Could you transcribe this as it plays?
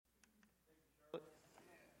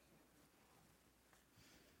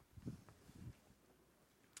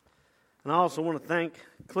And I also want to thank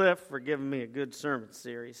Cliff for giving me a good sermon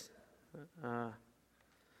series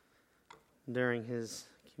during his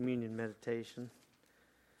communion meditation.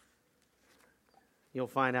 You'll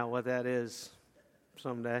find out what that is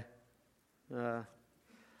someday.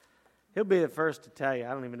 He'll be the first to tell you. I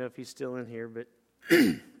don't even know if he's still in here, but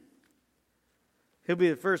he'll be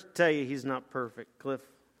the first to tell you he's not perfect. Cliff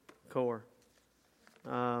Core.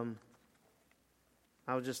 I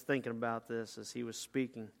was just thinking about this as he was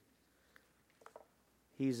speaking.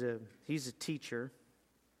 He's a teacher.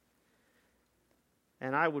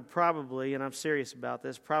 And I would probably, and I'm serious about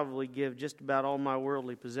this, probably give just about all my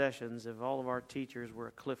worldly possessions if all of our teachers were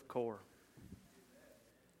a Cliff Core.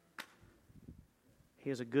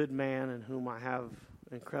 He is a good man in whom I have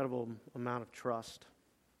an incredible amount of trust.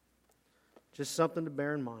 Just something to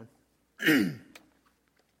bear in mind.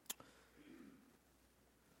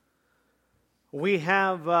 We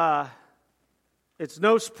have, it's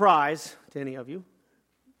no surprise to any of you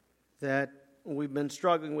that we've been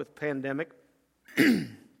struggling with pandemic,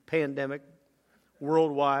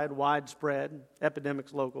 worldwide, widespread,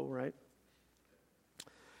 epidemics local, right?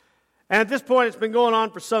 And at this point, it's been going on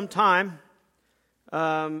for some time.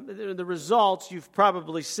 The results you've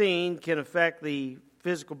probably seen can affect the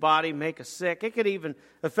physical body, make us sick. It can even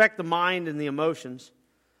affect the mind and the emotions.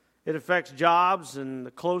 It affects jobs and the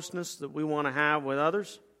closeness that we want to have with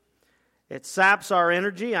others. It saps our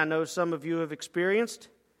energy. I know some of you have experienced.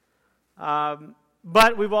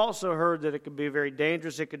 But we've also heard that it can be very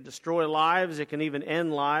dangerous. It could destroy lives. It can even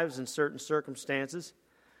end lives in certain circumstances.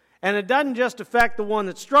 And it doesn't just affect the one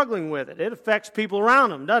that's struggling with it. It affects people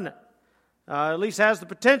around them, doesn't it? At least has the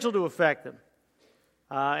potential to affect them.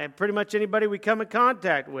 And pretty much anybody we come in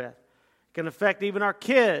contact with. It can affect even our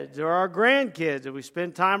kids or our grandkids if we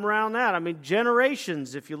spend time around that. I mean,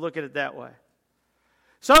 generations if you look at it that way.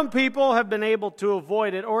 Some people have been able to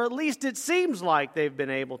avoid it, or at least it seems like they've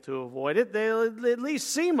been able to avoid it. They at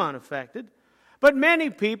least seem unaffected. But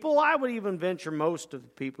many people, I would even venture most of the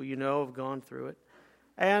people you know have gone through it.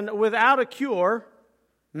 And without a cure,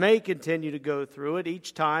 may continue to go through it,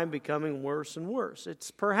 each time becoming worse and worse.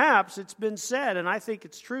 It's been said, and I think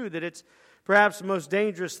it's true, that it's perhaps the most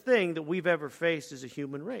dangerous thing that we've ever faced as a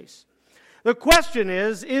human race. The question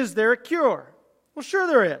is there a cure? Well, sure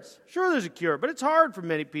there is. Sure there's a cure, but it's hard for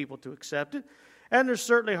many people to accept it, and it's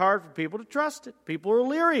certainly hard for people to trust it. People are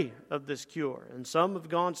leery of this cure, and some have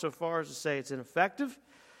gone so far as to say it's ineffective.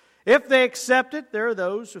 If they accept it, there are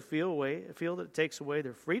those who feel that it takes away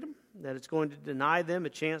their freedom, that it's going to deny them a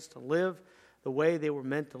chance to live the way they were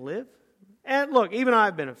meant to live. And look, even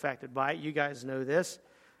I've been affected by it. You guys know this,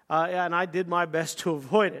 and I did my best to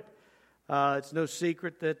avoid it. It's no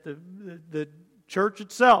secret that the church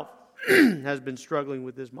itself has been struggling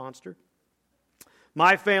with this monster.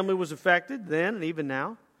 My family was affected then and even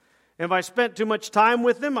now. And if I spent too much time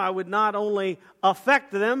with them, I would not only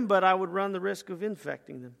affect them, but I would run the risk of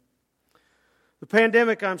infecting them. The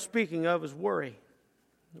pandemic I'm speaking of is worry,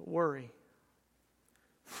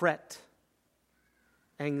 fret,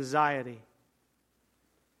 anxiety.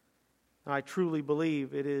 I truly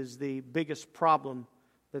believe it is the biggest problem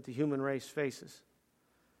that the human race faces.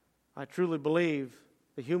 I truly believe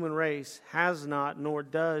the human race has not, nor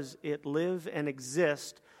does it live and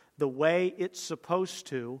exist the way it's supposed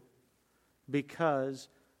to because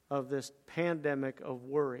of this pandemic of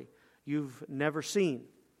worry. You've never seen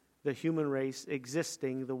the human race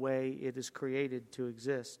existing the way it is created to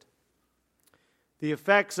exist. The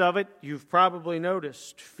effects of it, you've probably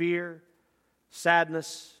noticed: fear,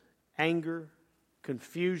 sadness, anger,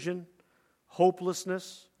 confusion,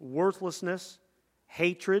 hopelessness, worthlessness,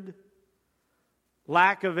 hatred,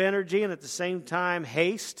 lack of energy, and at the same time,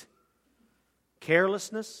 haste,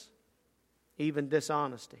 carelessness, even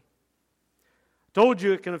dishonesty. I told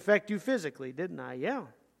you it can affect you physically, didn't I? Yeah.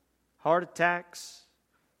 Heart attacks,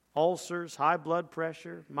 ulcers, high blood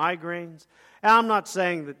pressure, migraines. And I'm not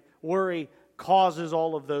saying that worry causes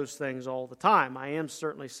all of those things all the time. I am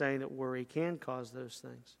certainly saying that worry can cause those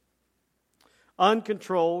things.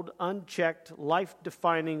 Uncontrolled, unchecked,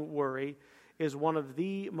 life-defining worry is one of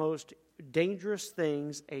the most dangerous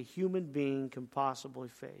things a human being can possibly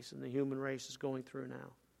face, and the human race is going through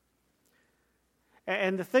now.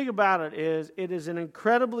 And the thing about it is an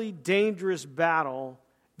incredibly dangerous battle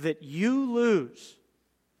that you lose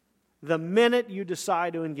the minute you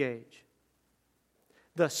decide to engage.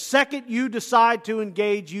 The second you decide to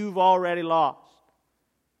engage, you've already lost.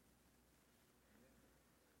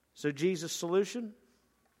 So Jesus' solution?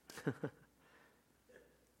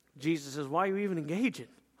 Jesus says, why are you even engaging?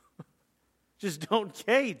 Just don't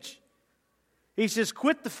engage. He says,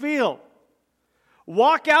 quit the field.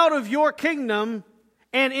 Walk out of your kingdom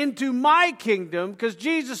and into my kingdom, because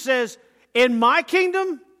Jesus says, in my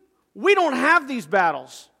kingdom, we don't have these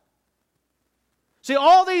battles. See,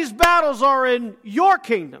 all these battles are in your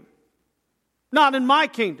kingdom, not in my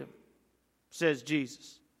kingdom, says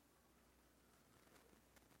Jesus.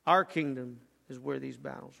 Our kingdom is where these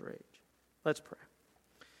battles rage. Let's pray.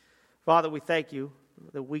 Father, we thank you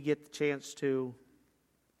that we get the chance to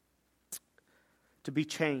be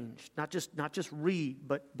changed. Not just read,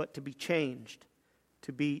 but to be changed,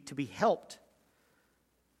 to be helped.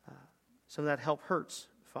 Some of that help hurts,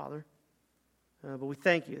 Father. But we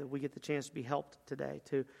thank you that we get the chance to be helped today,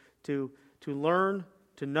 to learn,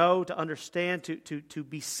 to know, to understand, to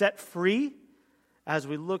be set free as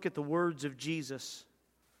we look at the words of Jesus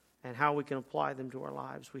and how we can apply them to our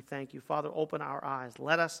lives. We thank you. Father, open our eyes.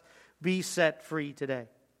 Let us be set free today.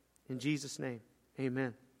 In Jesus' name,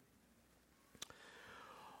 amen.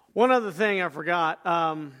 One other thing I forgot.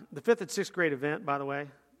 The 5th and 6th grade event, by the way,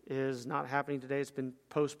 is not happening today. It's been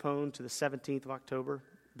postponed to the 17th of October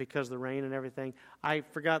because of the rain and everything. I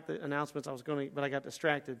forgot the announcements but I got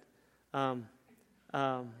distracted. I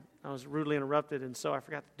was rudely interrupted, and so I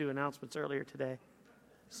forgot to do announcements earlier today.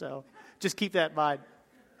 So just keep that in mind.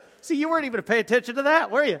 See, you weren't even to pay attention to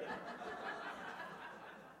that, were you?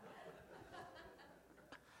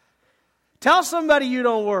 Tell somebody you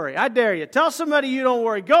don't worry. I dare you. Tell somebody you don't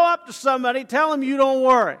worry. Go up to somebody, tell them you don't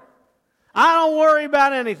worry. I don't worry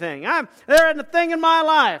about anything. There isn't a thing in my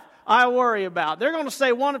life I worry about. They're going to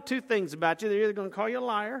say one of two things about you. They're either going to call you a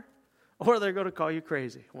liar or they're going to call you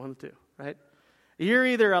crazy. One of two, right? You're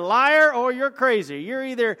either a liar or you're crazy. You're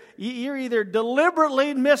either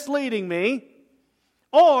deliberately misleading me,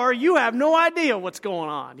 or you have no idea what's going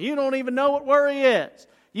on. You don't even know what worry is.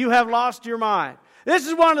 You have lost your mind. This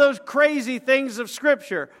is one of those crazy things of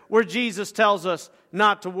Scripture where Jesus tells us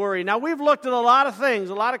not to worry. Now, we've looked at a lot of things,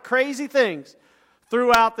 a lot of crazy things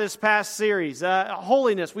throughout this past series.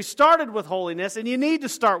 Holiness. We started with holiness, and you need to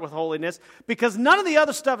start with holiness because none of the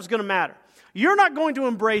other stuff is going to matter. You're not going to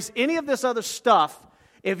embrace any of this other stuff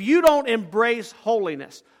if you don't embrace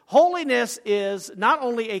holiness. Holiness is not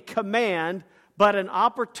only a command, but an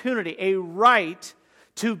opportunity, a right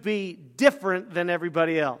to be different than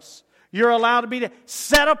everybody else. You're allowed to be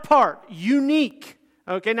set apart, unique.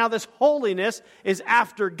 Okay, now this holiness is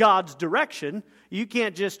after God's direction. You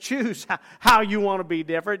can't just choose how you want to be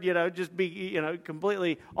different, just be,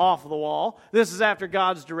 completely off the wall. This is after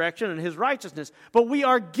God's direction and His righteousness. But we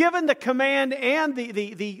are given the command and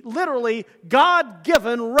the literally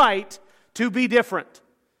God-given right to be different,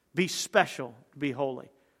 be special, be holy.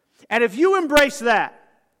 And if you embrace that,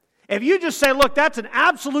 if you just say, look, that's an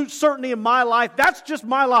absolute certainty in my life, that's just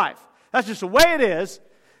my life, that's just the way it is,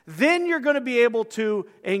 then you're going to be able to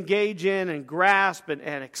engage in and grasp and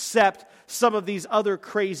accept some of these other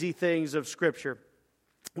crazy things of Scripture.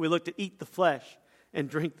 We looked at eat the flesh and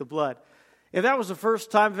drink the blood. If that was the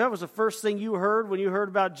first thing you heard when you heard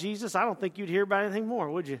about Jesus, I don't think you'd hear about anything more,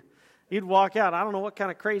 would you? You'd walk out, I don't know what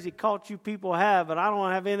kind of crazy cult you people have, but I don't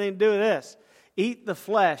want to have anything to do with this. Eat the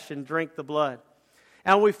flesh and drink the blood.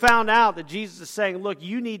 And we found out that Jesus is saying, look,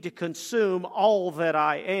 you need to consume all that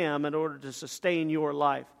I am in order to sustain your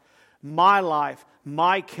life.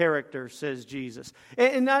 My character, says Jesus.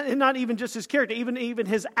 And not even just His character, even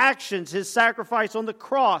His actions, His sacrifice on the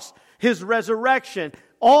cross, His resurrection.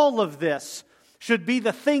 All of this should be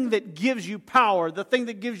the thing that gives you power, the thing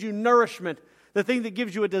that gives you nourishment, the thing that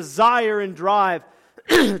gives you a desire and drive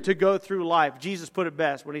to go through life. Jesus put it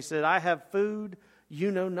best when He said, I have food you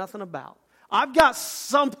know nothing about. I've got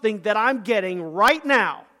something that I'm getting right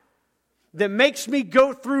now that makes me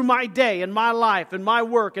go through my day and my life and my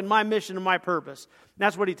work and my mission and my purpose. And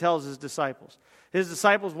that's what He tells His disciples. His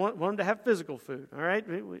disciples want Him to have physical food, all right?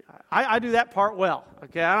 I do that part well,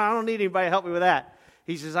 okay? I don't need anybody to help me with that.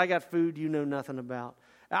 He says, I got food you know nothing about.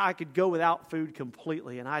 I could go without food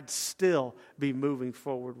completely, and I'd still be moving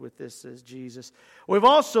forward with this, says Jesus. We've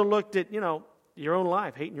also looked at, your own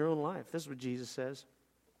life, hating your own life. This is what Jesus says.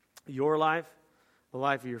 Your life, the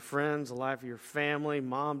life of your friends, the life of your family,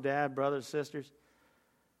 mom, dad, brothers, sisters.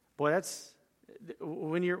 Boy, that's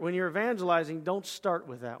when you're evangelizing, don't start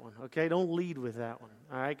with that one, okay? Don't lead with that one,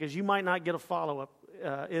 all right? Because you might not get a follow-up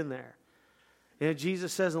in there. And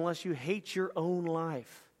Jesus says, unless you hate your own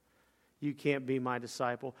life, you can't be my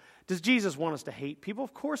disciple. Does Jesus want us to hate people?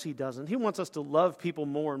 Of course He doesn't. He wants us to love people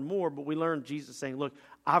more and more, but we learn Jesus saying, look,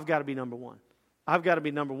 I've got to be number one. I've got to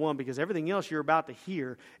be number one because everything else you're about to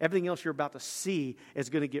hear, everything else you're about to see is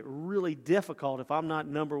going to get really difficult if I'm not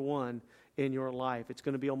number one in your life. It's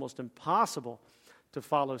going to be almost impossible to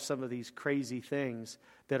follow some of these crazy things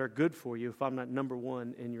that are good for you if I'm not number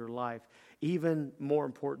one in your life. Even more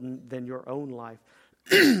important than your own life.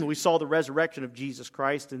 We saw the resurrection of Jesus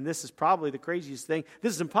Christ, and this is probably the craziest thing.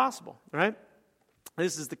 This is impossible, right?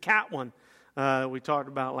 This is the cat one we talked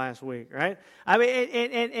about last week, right? I mean,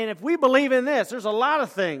 and if we believe in this, there's a lot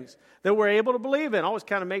of things that we're able to believe in. Always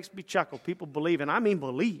kind of makes me chuckle. People believe, and I mean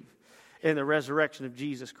believe, in the resurrection of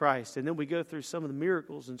Jesus Christ. And then we go through some of the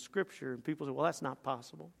miracles in Scripture, and people say, well, that's not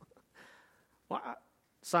possible. Well,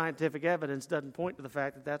 scientific evidence doesn't point to the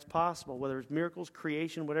fact that that's possible, whether it's miracles,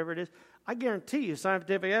 creation, whatever it is. I guarantee you,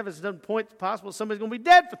 scientific evidence doesn't point to possible somebody's going to be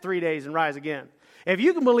dead for 3 days and rise again. If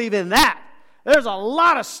you can believe in that, there's a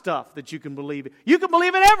lot of stuff that you can believe in. You can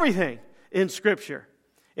believe in everything in Scripture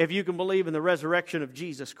if you can believe in the resurrection of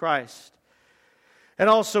Jesus Christ. And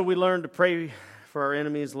also we learn to pray for our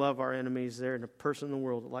enemies, love our enemies. There's a person in the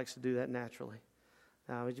world that likes to do that naturally.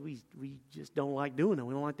 We just don't like doing it.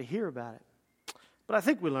 We don't like to hear about it. But I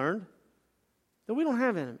think we learned that we don't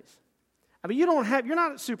have enemies. I mean, you're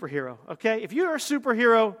not a superhero, okay? If you're a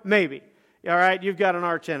superhero, maybe. All right, you've got an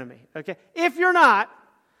arch enemy, okay? If you're not,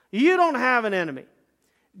 you don't have an enemy.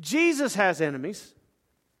 Jesus has enemies,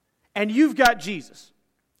 and you've got Jesus.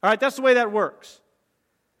 All right, that's the way that works.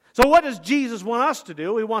 So what does Jesus want us to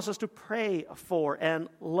do? He wants us to pray for and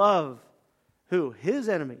love who? His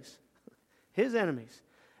enemies. His enemies.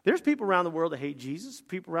 There's people around the world that hate Jesus.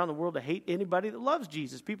 People around the world that hate anybody that loves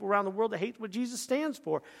Jesus. People around the world that hate what Jesus stands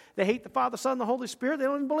for. They hate the Father, Son, and the Holy Spirit. They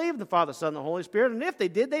don't even believe in the Father, Son, and the Holy Spirit. And if they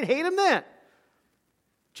did, they'd hate Him then.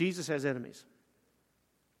 Jesus has enemies.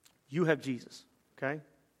 You have Jesus, okay?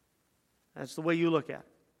 That's the way you look at it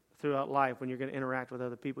throughout life when you're going to interact with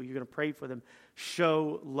other people. You're going to pray for them.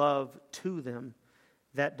 Show love to them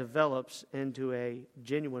that develops into a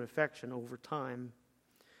genuine affection over time.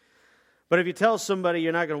 But if you tell somebody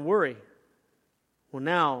you're not going to worry, well,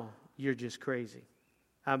 now you're just crazy.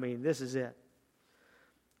 I mean, this is it.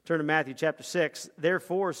 Turn to Matthew chapter 6.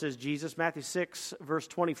 Therefore, says Jesus, Matthew 6, verse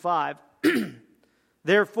 25,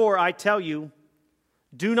 therefore, I tell you,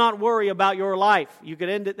 do not worry about your life. You could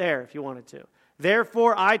end it there if you wanted to.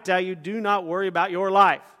 Therefore, I tell you, do not worry about your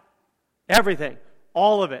life. Everything.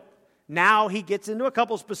 All of it. Now he gets into a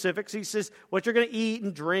couple specifics. He says, what you're going to eat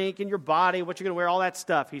and drink in your body, what you're going to wear, all that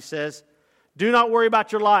stuff. He says, do not worry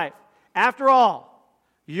about your life. After all,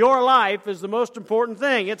 your life is the most important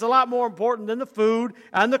thing. It's a lot more important than the food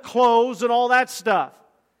and the clothes and all that stuff.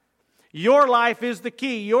 Your life is the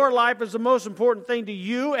key. Your life is the most important thing to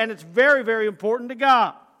you, and it's very, very important to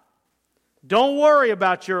God. Don't worry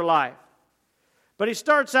about your life. But he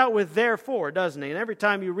starts out with therefore, doesn't he? And every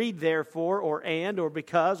time you read therefore or and or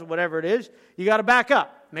because or whatever it is, you got to back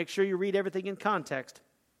up. Make sure you read everything in context.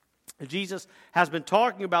 Jesus has been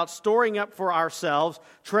talking about storing up for ourselves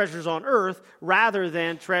treasures on earth rather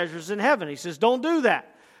than treasures in heaven. He says, don't do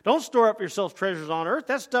that. Don't store up yourselves treasures on earth.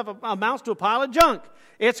 That stuff amounts to a pile of junk.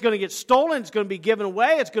 It's going to get stolen. It's going to be given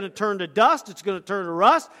away. It's going to turn to dust. It's going to turn to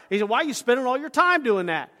rust. He said, why are you spending all your time doing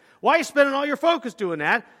that? Why are you spending all your focus doing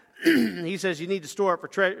that? He says you need to store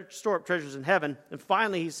up treasures in heaven. And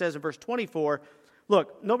finally, he says in verse 24,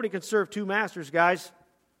 look, nobody can serve two masters, guys.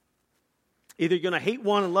 Either you're going to hate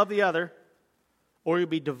one and love the other, or you'll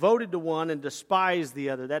be devoted to one and despise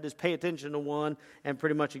the other. That is, pay attention to one and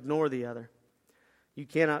pretty much ignore the other. You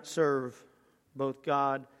cannot serve both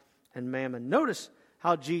God and mammon. Notice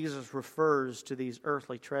how Jesus refers to these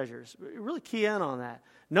earthly treasures. Really key in on that.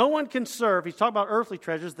 No one can serve, he's talking about earthly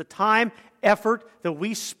treasures, the time, effort that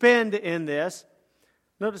we spend in this.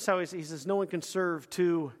 Notice how he says no one can serve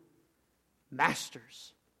two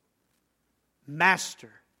masters. Master.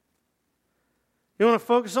 You want to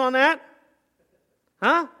focus on that?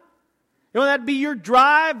 Huh? You want that to be your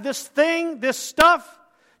drive, this thing, this stuff?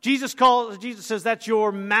 Jesus says that's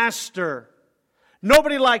your master.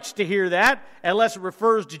 Nobody likes to hear that unless it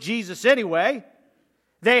refers to Jesus anyway.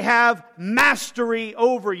 They have mastery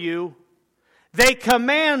over you. They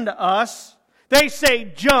command us. They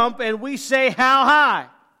say jump and we say how high.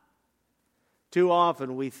 Too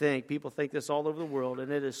often people think this all over the world,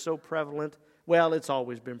 and it is so prevalent. Well, it's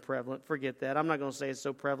always been prevalent. Forget that. I'm not going to say it's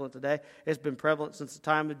so prevalent today. It's been prevalent since the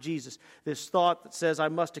time of Jesus. This thought that says I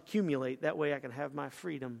must accumulate, that way I can have my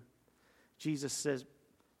freedom. Jesus says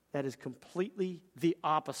that is completely the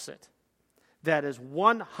opposite. That is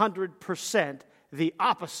 100% the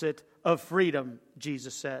opposite of freedom,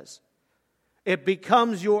 Jesus says. It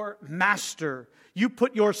becomes your master. You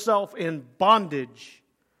put yourself in bondage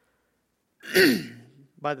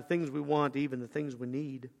by the things we want, even the things we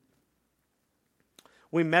need.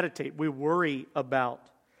 We meditate. We worry about.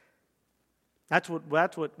 That's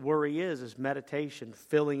what worry is meditation,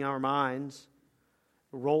 filling our minds.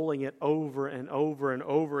 rolling it over and over and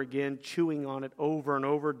over again, chewing on it over and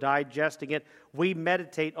over, digesting it. We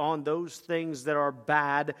meditate on those things that are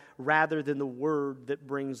bad rather than the word that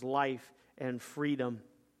brings life and freedom.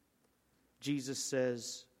 Jesus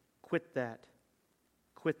says, quit that.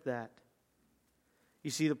 Quit that.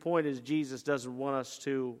 You see, the point is Jesus doesn't want us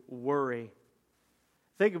to worry.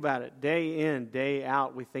 Think about it. Day in, day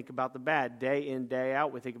out, we think about the bad. Day in, day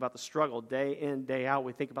out, we think about the struggle. Day in, day out,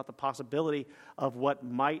 we think about the possibility of what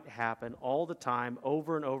might happen all the time,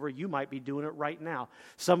 over and over. You might be doing it right now.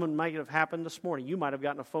 Someone might have happened this morning. You might have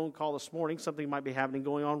gotten a phone call this morning. Something might be happening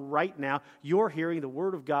going on right now. You're hearing the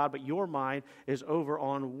Word of God, but your mind is over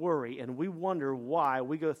on worry. And we wonder why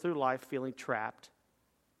we go through life feeling trapped,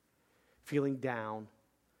 feeling down,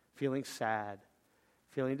 feeling sad,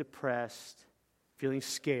 feeling depressed, feeling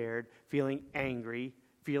scared, feeling angry,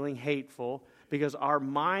 feeling hateful, because our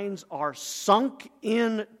minds are sunk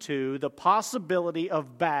into the possibility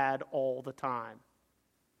of bad all the time.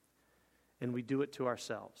 And we do it to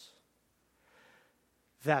ourselves.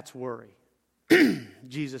 That's worry.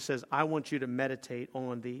 Jesus says, I want you to meditate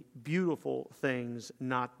on the beautiful things,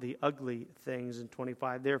 not the ugly things. In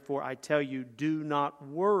 25, therefore I tell you, do not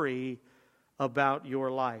worry about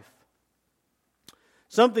your life.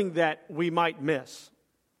 Something that we might miss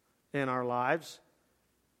in our lives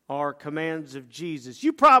are commands of Jesus.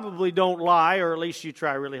 You probably don't lie, or at least you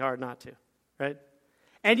try really hard not to, right?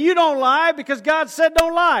 And you don't lie because God said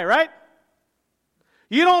don't lie, right?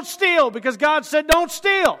 You don't steal because God said don't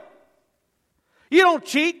steal. You don't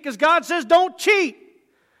cheat because God says don't cheat.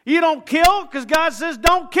 You don't kill because God says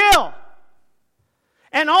don't kill.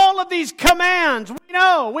 And all of these commands, we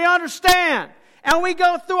know, we understand. And we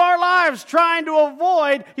go through our lives trying to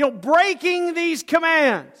avoid, breaking these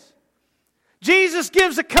commands. Jesus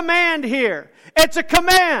gives a command here. It's a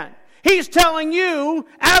command. He's telling you,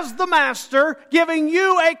 as the master, giving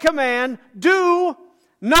you a command, do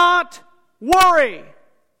not worry.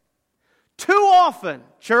 Too often,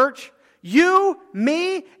 church, you,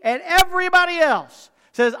 me, and everybody else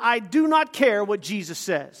says, I do not care what Jesus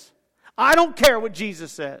says. I don't care what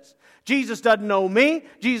Jesus says. Jesus doesn't know me.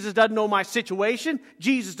 Jesus doesn't know my situation.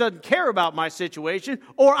 Jesus doesn't care about my situation.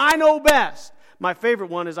 Or I know best. My favorite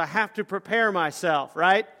one is I have to prepare myself,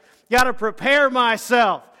 right? Got to prepare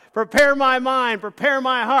myself. Prepare my mind. Prepare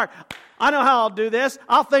my heart. I know how I'll do this.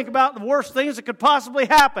 I'll think about the worst things that could possibly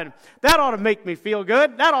happen. That ought to make me feel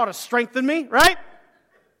good. That ought to strengthen me, right?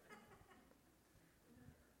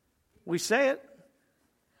 We say it.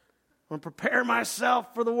 I'm going to prepare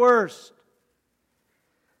myself for the worst.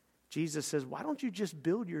 Jesus says, why don't you just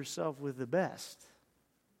build yourself with the best?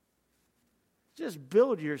 Just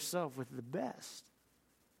build yourself with the best.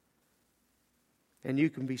 And you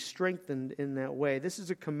can be strengthened in that way. This is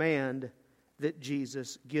a command that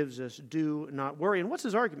Jesus gives us. Do not worry. And what's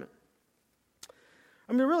his argument?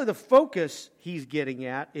 I mean, really the focus he's getting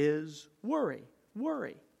at is worry.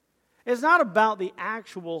 Worry. It's not about the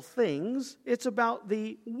actual things. It's about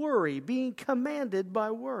the worry, being commanded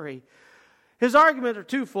by worry. His arguments are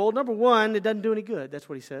twofold. Number one, it doesn't do any good. That's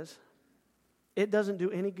what he says. It doesn't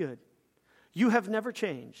do any good. You have never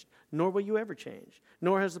changed, nor will you ever change.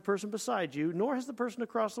 Nor has the person beside you, nor has the person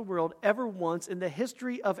across the world ever once in the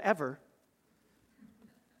history of ever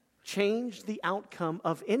changed the outcome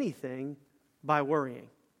of anything by worrying.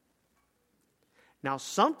 Now,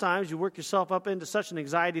 sometimes you work yourself up into such an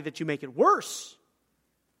anxiety that you make it worse.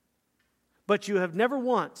 But you have never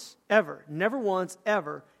once, ever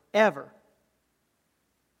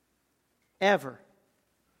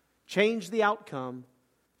changed the outcome,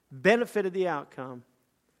 benefited the outcome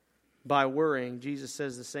by worrying. Jesus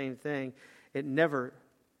says the same thing. It never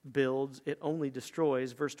builds, it only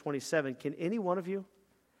destroys. Verse 27, can any one of you,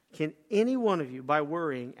 by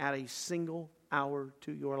worrying, add a single hour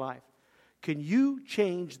to your life? Can you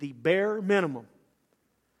change the bare minimum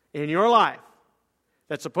in your life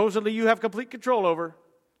that supposedly you have complete control over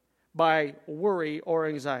by worry or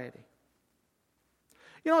anxiety?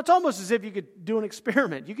 It's almost as if you could do an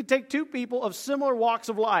experiment. You could take two people of similar walks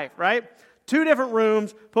of life, right? Two different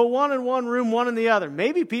rooms, put one in one room, one in the other.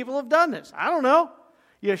 Maybe people have done this. I don't know.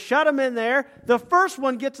 You shut them in there. The first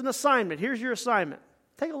one gets an assignment. Here's your assignment.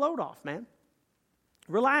 Take a load off, man.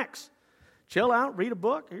 Relax. Chill out, read a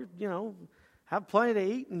book, have plenty to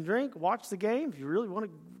eat and drink, watch the game. If you really want a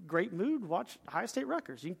great mood, watch Ohio State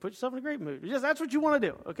Rutgers. You can put yourself in a great mood. That's what you want to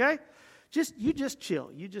do, okay? You just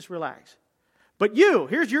chill. You just relax. But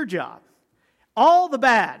here's your job. All the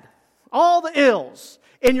bad, all the ills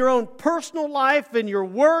in your own personal life, in your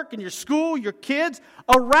work, in your school, your kids,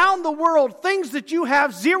 around the world, things that you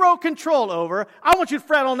have zero control over, I want you to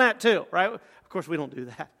fret on that too, right? Of course, we don't do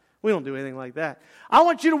that. We don't do anything like that. I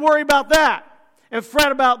want you to worry about that and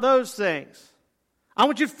fret about those things. I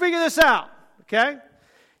want you to figure this out, okay?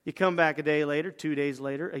 You come back a day later, 2 days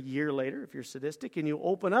later, a year later, if you're sadistic, and you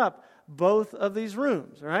open up both of these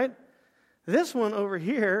rooms, right? This one over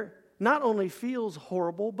here not only feels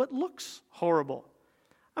horrible, but looks horrible.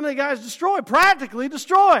 I mean, the guy's destroyed, practically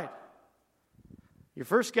destroyed. Your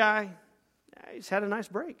first guy, he's had a nice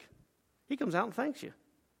break. He comes out and thanks you.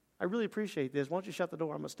 I really appreciate this. Why don't you shut the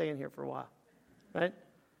door? I'm going to stay in here for a while, right?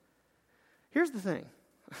 Here's the thing.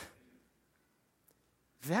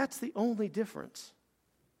 That's the only difference.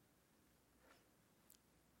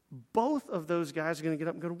 Both of those guys are going to get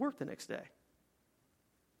up and go to work the next day.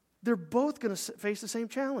 They're both going to face the same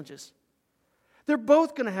challenges. They're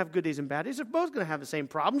both going to have good days and bad days. They're both going to have the same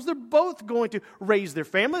problems. They're both going to raise their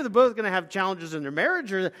family. They're both going to have challenges in their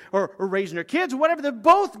marriage or raising their kids or whatever. They're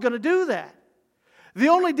both going to do that. The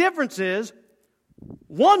only difference is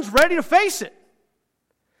one's ready to face it,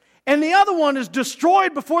 and the other one is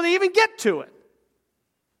destroyed before they even get to it.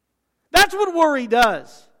 That's what worry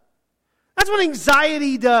does. That's what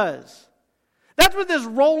anxiety does. That's what this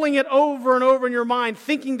rolling it over and over in your mind,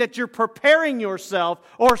 thinking that you're preparing yourself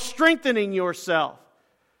or strengthening yourself.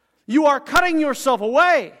 You are cutting yourself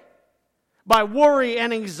away by worry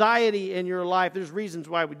and anxiety in your life. There's reasons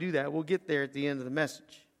why we do that. We'll get there at the end of the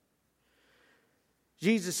message.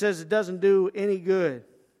 Jesus says it doesn't do any good.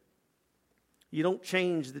 You don't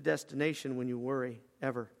change the destination when you worry,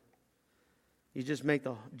 ever. You just make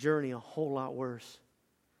the journey a whole lot worse.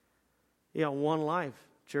 You got one life,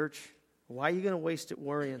 church. Why are you going to waste it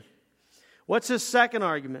worrying? What's his second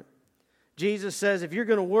argument? Jesus says if you're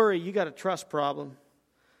going to worry, you got a trust problem.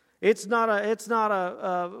 It's not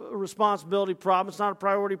a responsibility problem. It's not a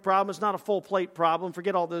priority problem. It's not a full plate problem.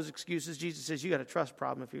 Forget all those excuses. Jesus says you got a trust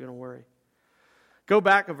problem if you're going to worry. Go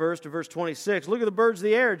back a verse to verse 26. Look at the birds of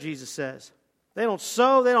the air, Jesus says. They don't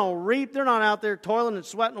sow, they don't reap. They're not out there toiling and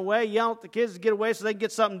sweating away, yelling at the kids to get away so they can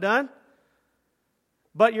get something done.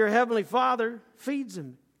 But your heavenly Father feeds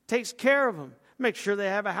them, takes care of them, makes sure they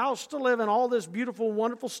have a house to live in, all this beautiful,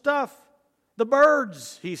 wonderful stuff. The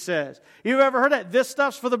birds, he says. You've ever heard that? This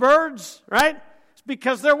stuff's for the birds, right? It's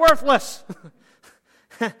because they're worthless.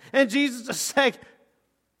 And Jesus is saying,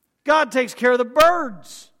 God takes care of the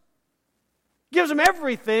birds. Gives them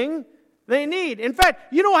everything they need. In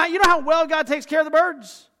fact, you know how well God takes care of the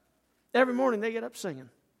birds? Every morning they get up singing.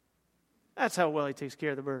 That's how well he takes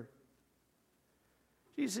care of the bird.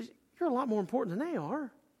 Jesus says, you're a lot more important than they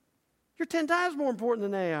are. You're 10 times more important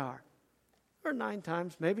than they are. Or 9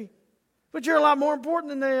 times, maybe. But you're a lot more important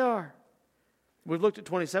than they are. We've looked at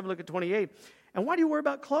 27, look at 28. And why do you worry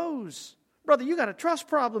about clothes? Brother, you got a trust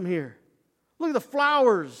problem here. Look at the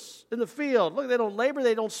flowers in the field. Look, they don't labor,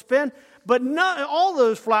 they don't spin. But all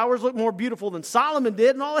those flowers look more beautiful than Solomon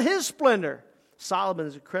did in all of his splendor. Solomon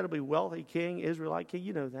is an incredibly wealthy king, Israelite king.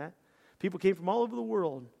 You know that. People came from all over the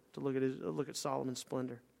world to look at Solomon's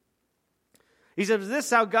splendor. He said, is this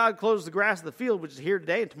how God clothes the grass of the field, which is here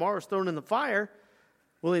today and tomorrow is thrown in the fire?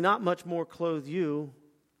 Will he not much more clothe you,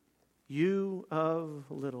 you of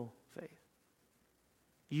little faith,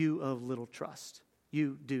 you of little trust?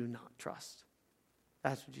 You do not trust.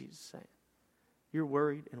 That's what Jesus is saying. You're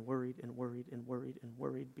worried and worried and worried and worried and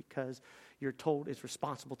worried because you're told it's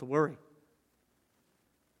responsible to worry.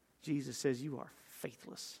 Jesus says you are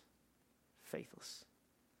faithless. Faithless.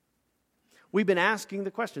 We've been asking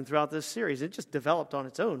the question throughout this series. It just developed on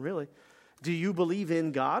its own, really. Do you believe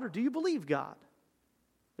in God or do you believe God?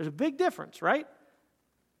 There's a big difference, right?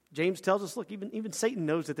 James tells us, look, even Satan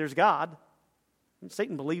knows that there's God. And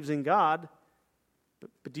Satan believes in God.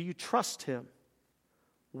 But do you trust him?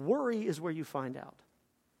 Worry is where you find out.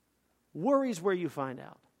 Worry is where you find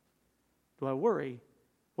out. Do I worry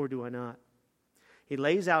or do I not? He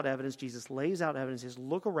lays out evidence. Jesus lays out evidence. He says,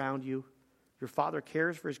 look around you. Your Father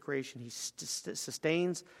cares for his creation. He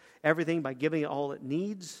sustains everything by giving it all it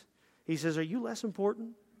needs. He says, are you less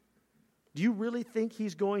important? Do you really think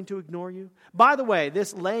he's going to ignore you? By the way,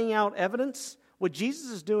 this laying out evidence, what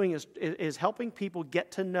Jesus is doing is helping people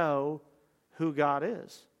get to know who God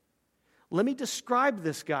is. Let me describe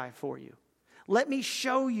this guy for you. Let me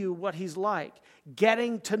show you what he's like.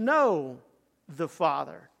 Getting to know the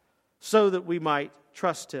Father so that we might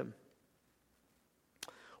trust him.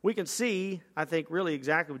 We can see, I think, really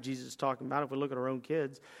exactly what Jesus is talking about if we look at our own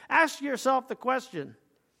kids. Ask yourself the question,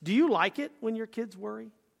 do you like it when your kids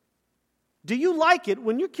worry? Do you like it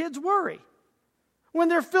when your kids worry? When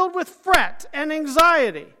they're filled with fret and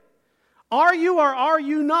anxiety? Are you or are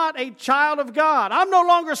you not a child of God? I'm no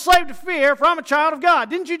longer a slave to fear, for I'm a child of God.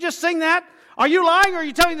 Didn't you just sing that? Are you lying or are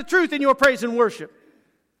you telling the truth in your praise and worship?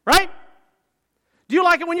 Right? Do you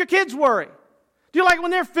like it when your kids worry? Do you like it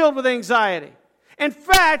when they're filled with anxiety? In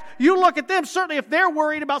fact, you look at them, certainly if they're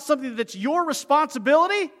worried about something that's your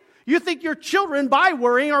responsibility, you think your children, by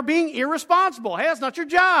worrying, are being irresponsible. Hey, that's not your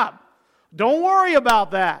job. Don't worry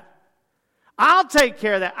about that. I'll take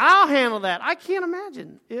care of that. I'll handle that. I can't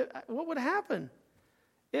imagine what would happen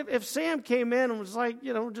if Sam came in and was like,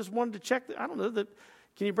 just wanted to check. I don't know.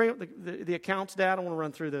 Can you bring up the accounts, Dad? I want to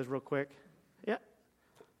run through those real quick. Yeah.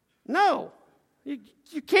 No, you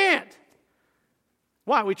can't.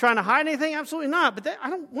 Why? Are we trying to hide anything? Absolutely not. But I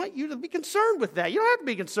don't want you to be concerned with that. You don't have to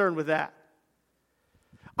be concerned with that.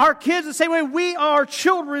 Our kids, the same way, we are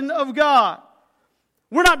children of God.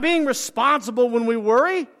 We're not being responsible when we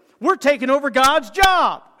worry. We're taking over God's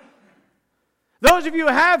job. Those of you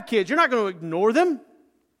who have kids, you're not going to ignore them.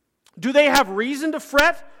 Do they have reason to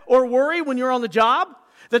fret or worry when you're on the job?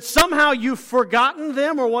 That somehow you've forgotten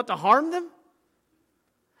them or want to harm them?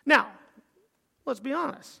 Now, let's be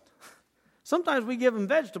honest. Sometimes we give them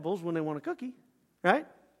vegetables when they want a cookie, right?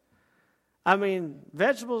 I mean,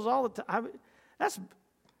 vegetables all the time. That's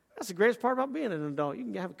the greatest part about being an adult. You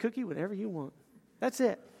can have a cookie whenever you want. That's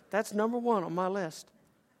it. That's number one on my list.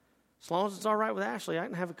 As long as it's all right with Ashley, I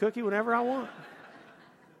can have a cookie whenever I want.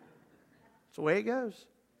 That's the way it goes.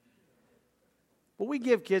 But we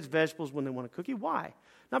give kids vegetables when they want a cookie. Why?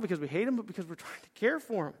 Not because we hate them, but because we're trying to care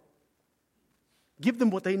for them. Give them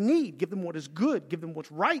what they need. Give them what is good. Give them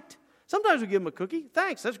what's right. Sometimes we give them a cookie.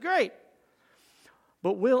 Thanks, that's great.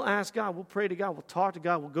 But we'll ask God, we'll pray to God, we'll talk to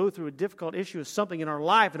God, we'll go through a difficult issue of something in our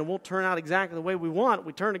life, and it won't turn out exactly the way we want.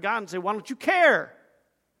 We turn to God and say, why don't you care?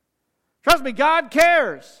 Trust me, God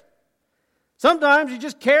cares. Sometimes He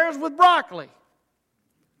just cares with broccoli.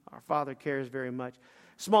 Our Father cares very much.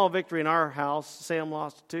 Small victory in our house. Sam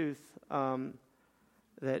lost a tooth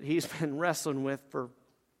that he's been wrestling with for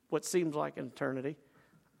what seems like an eternity.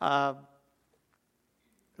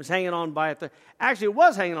 Was hanging on by a thread. Actually, it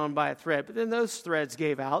was hanging on by a thread, but then those threads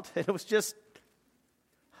gave out, and it was just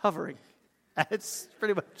hovering. That's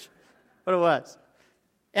pretty much what it was.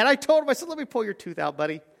 And I told him, I said, let me pull your tooth out,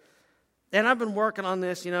 buddy. And I've been working on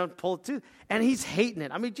this, pull the tooth. And he's hating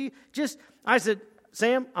it. I mean, I said,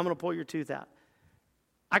 Sam, I'm going to pull your tooth out.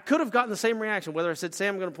 I could have gotten the same reaction, whether I said,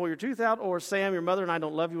 Sam, I'm going to pull your tooth out, or Sam, your mother and I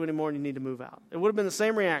don't love you anymore and you need to move out. It would have been the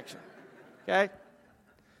same reaction. Okay?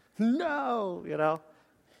 No,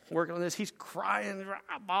 working on this. He's crying,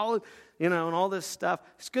 bawling, and all this stuff.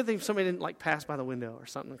 It's a good thing somebody didn't pass by the window or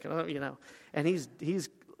something, And he's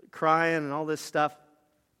crying and all this stuff,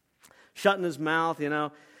 shutting his mouth,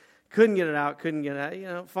 couldn't get it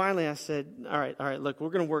out. Finally I said, all right, look, we're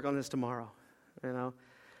going to work on this tomorrow,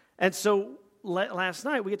 And so last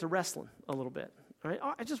night we get to wrestling a little bit. All right,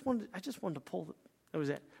 I just wanted to pull. That was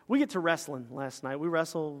it. We get to wrestling last night. We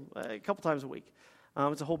wrestle a couple times a week.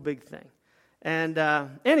 It's a whole big thing. And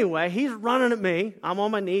anyway, he's running at me. I'm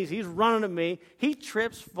on my knees. He's running at me. He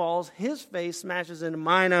trips, falls. His face smashes into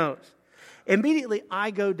my nose. Immediately,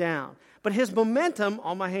 I go down. But his momentum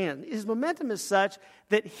on my hand, his momentum is such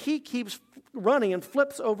that he keeps running and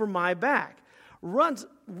flips over my back.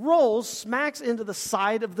 Rolls, smacks into the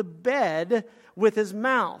side of the bed with his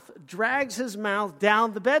mouth. Drags his mouth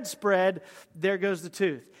down the bedspread. There goes the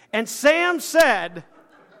tooth. And Sam said,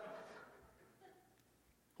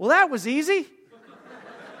 well, that was easy.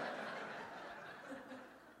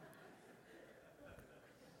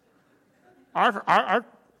 That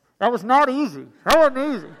was not easy. That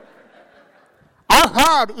wasn't easy. I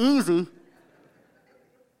had easy.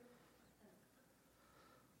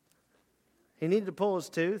 He needed to pull his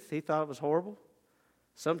tooth. He thought it was horrible.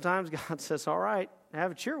 Sometimes God says, all right,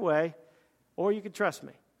 have it your way, or you can trust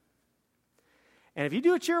me. And if you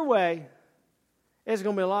do it your way, it's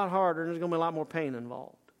going to be a lot harder and there's going to be a lot more pain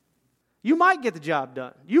involved. You might get the job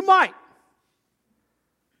done. You might.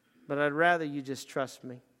 But I'd rather you just trust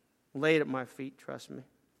me. Lay it at my feet, trust me.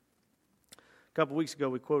 A couple weeks ago,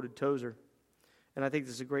 we quoted Tozer. And I think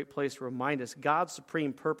this is a great place to remind us. God's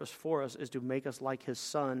supreme purpose for us is to make us like His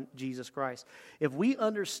Son, Jesus Christ. If we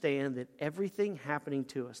understand that everything happening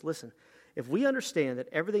to us, listen, if we understand that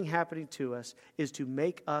everything happening to us is to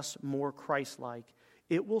make us more Christ-like,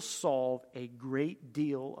 it will solve a great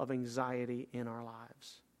deal of anxiety in our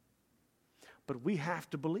lives. But we have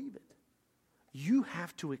to believe it. You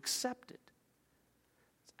have to accept it.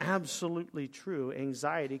 It's absolutely true.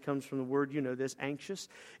 Anxiety comes from the word, this, anxious,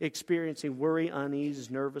 experiencing worry, unease,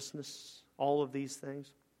 nervousness, all of these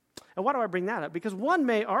things. And why do I bring that up? Because one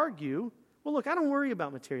may argue, well, look, I don't worry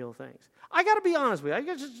about material things. I got to be honest with you. I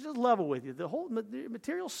got to just level with you. The whole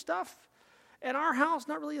material stuff in our house,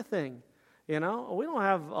 not really a thing. We don't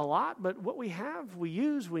have a lot, but what we have, we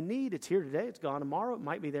use, we need. It's here today, it's gone tomorrow, it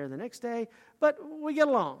might be there the next day, but we get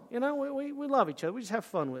along. We love each other. We just have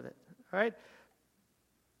fun with it, all right?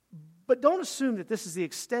 But don't assume that this is the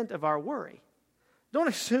extent of our worry. Don't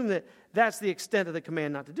assume that that's the extent of the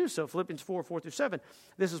command not to do so. Philippians 4:4-7.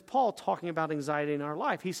 This is Paul talking about anxiety in our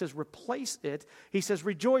life. He says, replace it. He says,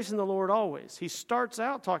 rejoice in the Lord always. He starts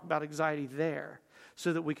out talking about anxiety there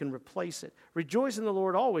so that we can replace it. Rejoice in the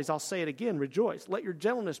Lord always. I'll say it again, rejoice. Let your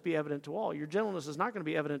gentleness be evident to all. Your gentleness is not going to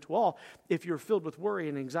be evident to all if you're filled with worry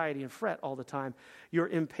and anxiety and fret all the time. Your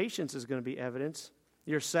impatience is going to be evidence.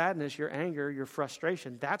 Your sadness, your anger, your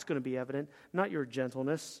frustration, that's going to be evident, not your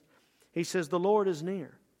gentleness. He says, the Lord is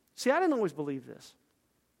near. See, I didn't always believe this.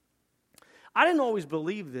 I didn't always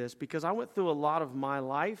believe this because I went through a lot of my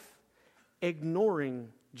life ignoring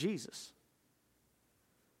Jesus.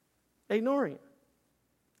 Ignoring him.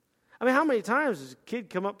 I mean, how many times does a kid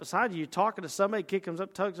come up beside you, you're talking to somebody, kid comes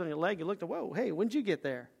up, tugs on your leg, you look, whoa, hey, when'd you get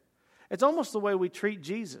there? It's almost the way we treat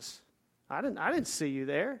Jesus. I didn't see you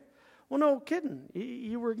there. Well, no kidding.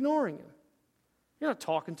 You were ignoring him. You're not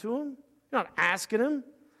talking to him. You're not asking him.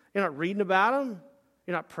 You're not reading about him.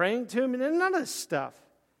 You're not praying to him. And none of this stuff.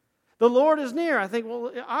 The Lord is near. I think,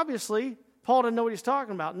 well, obviously, Paul didn't know what he's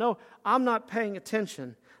talking about. No, I'm not paying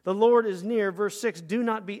attention. The Lord is near. Verse 6, do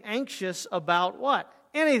not be anxious about what?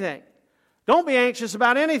 Anything. Don't be anxious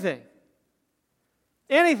about anything.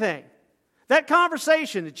 Anything. That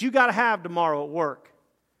conversation that you got to have tomorrow at work.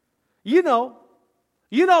 You know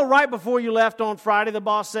right before you left on Friday, the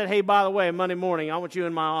boss said, hey, by the way, Monday morning, I want you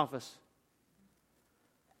in my office.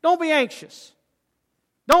 Don't be anxious.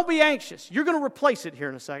 Don't be anxious. You're going to replace it here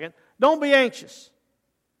in a second. Don't be anxious.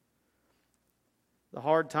 The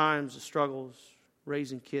hard times, the struggles,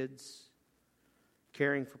 raising kids,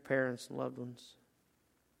 caring for parents and loved ones.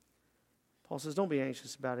 Paul says, don't be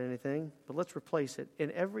anxious about anything, but let's replace it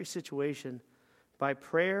in every situation by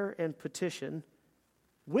prayer and petition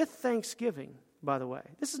with thanksgiving, by the way.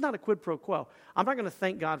 This is not a quid pro quo. I'm not going to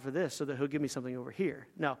thank God for this so that he'll give me something over here.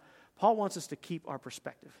 No, Paul wants us to keep our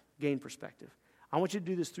perspective, gain perspective. I want you to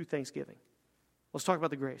do this through thanksgiving. Let's talk about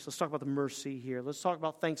the grace. Let's talk about the mercy here. Let's talk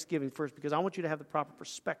about thanksgiving first because I want you to have the proper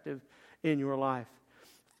perspective in your life.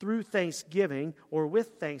 Through thanksgiving or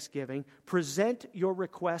with thanksgiving, present your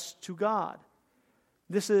requests to God.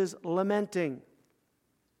 This is lamenting.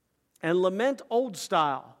 And lament old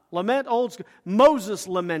style. Lament old school. Moses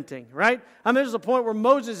lamenting, right? I mean, there's a point where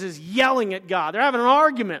Moses is yelling at God. They're having an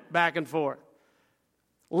argument back and forth.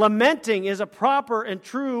 Lamenting is a proper and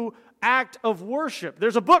true act of worship.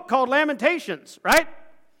 There's a book called Lamentations, right?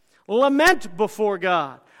 Lament before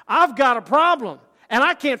God. I've got a problem, and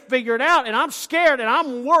I can't figure it out, and I'm scared, and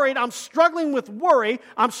I'm worried. I'm struggling with worry.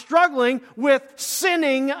 I'm struggling with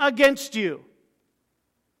sinning against you.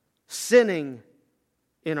 Sinning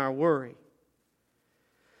in our worry.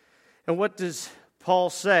 And what does Paul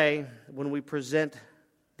say when we present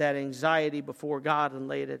that anxiety before God and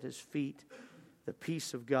lay it at his feet? The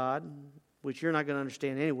peace of God, which you're not going to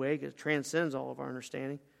understand anyway because it transcends all of our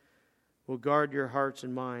understanding, will guard your hearts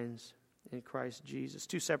and minds in Christ Jesus.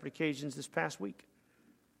 2 separate occasions this past week.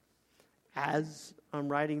 As I'm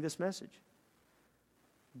writing this message,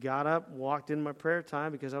 got up, walked in my prayer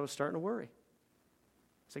time because I was starting to worry.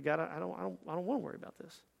 I said, God, I don't want to worry about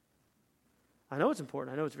this. I know it's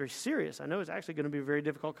important. I know it's very serious. I know it's actually going to be a very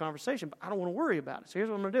difficult conversation, but I don't want to worry about it. So here's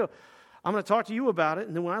what I'm going to do. I'm going to talk to you about it,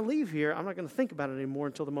 and then when I leave here, I'm not going to think about it anymore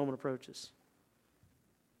until the moment approaches.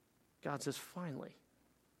 God says, finally.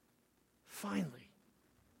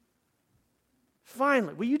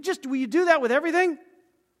 Will you do that with everything?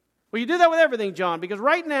 Will you do that with everything, John? Because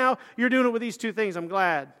right now, you're doing it with these two things. I'm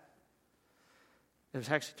glad.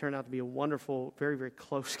 It's actually turned out to be a wonderful, very, very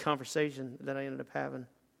close conversation that I ended up having.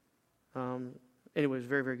 Anyway, it was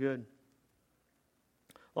very, very good.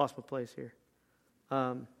 Lost my place here.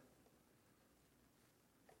 I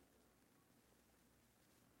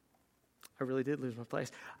really did lose my place.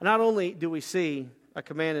 Not only do we see a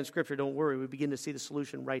command in Scripture, don't worry, we begin to see the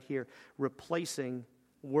solution right here. Replacing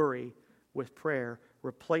worry with prayer.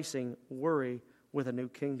 Replacing worry with a new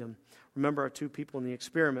kingdom. Remember our two people in the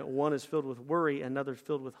experiment. One is filled with worry, another is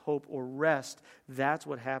filled with hope or rest. That's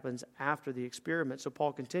what happens after the experiment. So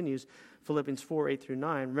Paul continues, Philippians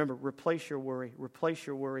 4:8-9. Remember, replace your worry. Replace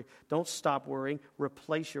your worry. Don't stop worrying.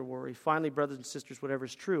 Replace your worry. Finally, brothers and sisters, whatever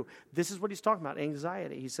is true. This is what he's talking about,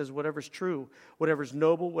 anxiety. He says whatever is true, whatever is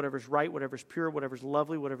noble, whatever is right, whatever is pure, whatever is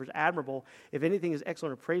lovely, whatever is admirable. If anything is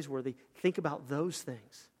excellent or praiseworthy, think about those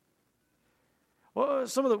things. Well,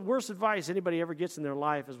 some of the worst advice anybody ever gets in their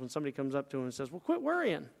life is when somebody comes up to them and says, well, quit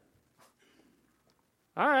worrying.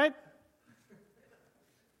 All right.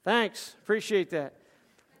 Thanks. Appreciate that.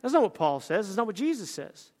 That's not what Paul says. That's not what Jesus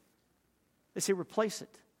says. They say replace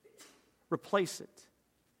it. Replace it.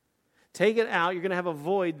 Take it out. You're going to have a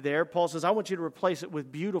void there. Paul says, I want you to replace it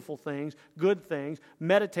with beautiful things, good things.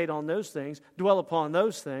 Meditate on those things. Dwell upon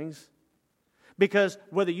those things. Because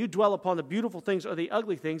whether you dwell upon the beautiful things or the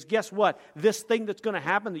ugly things, guess what? This thing that's going to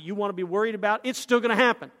happen that you want to be worried about, it's still going to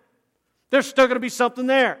happen. There's still going to be something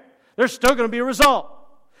there. There's still going to be a result.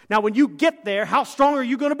 Now, when you get there, how strong are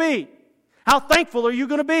you going to be? How thankful are you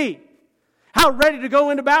going to be? How ready to go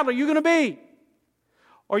into battle are you going to be?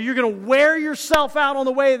 Are you going to wear yourself out on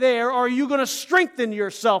the way there, or are you going to strengthen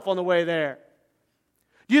yourself on the way there?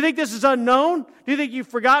 Do you think this is unknown? Do you think you've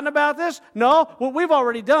forgotten about this? No. What we've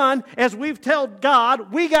already done is we've told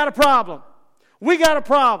God, we got a problem. We got a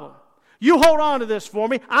problem. You hold on to this for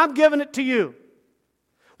me. I'm giving it to you.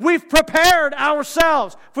 We've prepared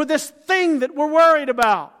ourselves for this thing that we're worried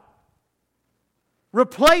about.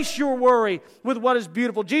 Replace your worry with what is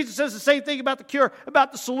beautiful. Jesus says the same thing about the cure,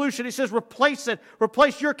 about the solution. He says, replace it.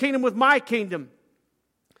 Replace your kingdom with my kingdom.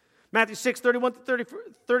 Matthew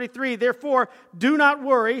 6:31-33. Therefore, do not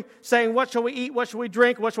worry, saying, what shall we eat? What shall we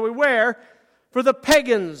drink? What shall we wear? For the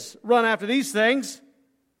pagans run after these things.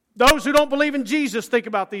 Those who don't believe in Jesus think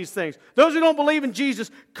about these things. Those who don't believe in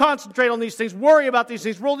Jesus concentrate on these things, worry about these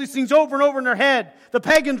things, roll these things over and over in their head. The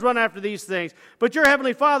pagans run after these things. But your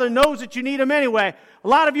Heavenly Father knows that you need them anyway. A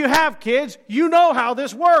lot of you have kids. You know how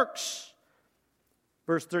this works.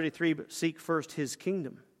 Verse 33, but seek first His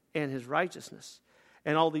kingdom and His righteousness.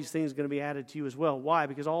 And all these things are going to be added to you as well. Why?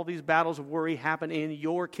 Because all these battles of worry happen in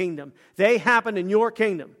your kingdom. They happen in your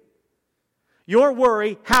kingdom. Your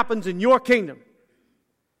worry happens in your kingdom.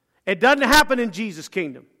 It doesn't happen in Jesus'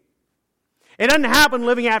 kingdom. It doesn't happen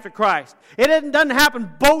living after Christ. It doesn't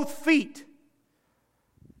happen both feet.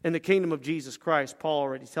 In the kingdom of Jesus Christ, Paul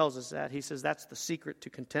already tells us that. He says that's the secret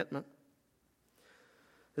to contentment.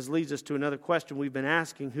 This leads us to another question we've been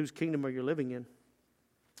asking. Whose kingdom are you living in?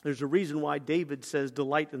 There's a reason why David says,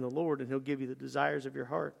 delight in the Lord, and He'll give you the desires of your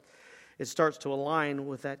heart. It starts to align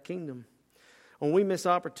with that kingdom. When we miss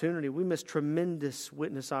opportunity, we miss tremendous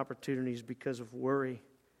witness opportunities because of worry.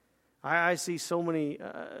 I see so many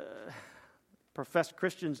professed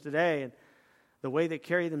Christians today and the way they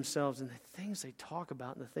carry themselves and the things they talk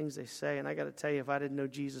about and the things they say. And I got to tell you, if I didn't know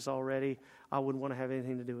Jesus already, I wouldn't want to have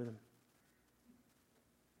anything to do with Him.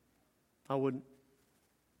 I wouldn't.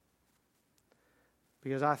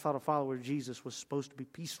 Because I thought a follower of Jesus was supposed to be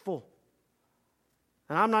peaceful.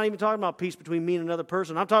 And I'm not even talking about peace between me and another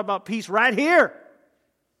person. I'm talking about peace right here.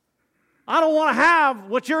 I don't want to have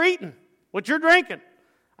what you're eating, what you're drinking.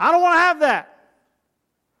 I don't want to have that.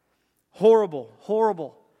 Horrible,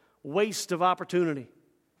 horrible waste of opportunity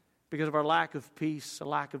because of our lack of peace, a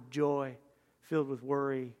lack of joy, filled with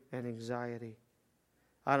worry and anxiety.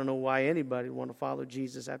 I don't know why anybody would want to follow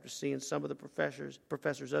Jesus after seeing some of the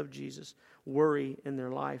professors of Jesus worry in their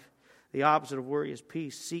life. The opposite of worry is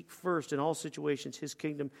peace. Seek first in all situations His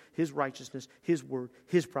kingdom, His righteousness, His word,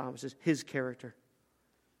 His promises, His character.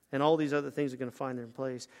 And all these other things are going to find their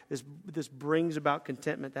place. This brings about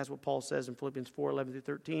contentment. That's what Paul says in Philippians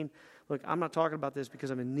 4:11-13. Look, I'm not talking about this because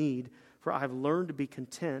I'm in need, for I've learned to be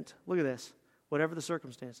content. Look at this. Whatever the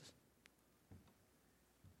circumstances.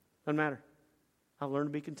 Doesn't matter. I've learned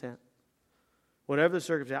to be content. Whatever the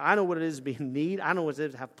circumstance. I know what it is to be in need. I know what it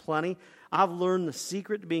is to have plenty. I've learned the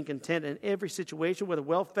secret to being content in every situation, whether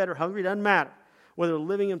well-fed or hungry, doesn't matter. Whether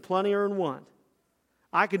living in plenty or in want.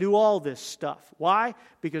 I can do all this stuff. Why?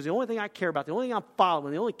 Because the only thing I care about, the only thing I'm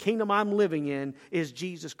following, the only kingdom I'm living in is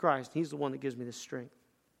Jesus Christ. He's the one that gives me this strength.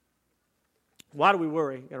 Why do we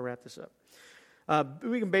worry? Got to wrap this up.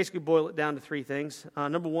 We can basically boil it down to three things.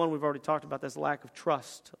 Number one, we've already talked about this, lack of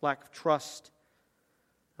trust. Lack of trust.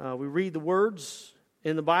 We read the words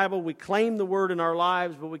in the Bible. We claim the word in our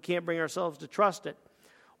lives, but we can't bring ourselves to trust it.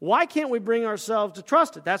 Why can't we bring ourselves to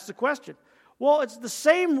trust it? That's the question. Well, it's the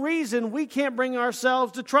same reason we can't bring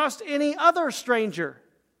ourselves to trust any other stranger.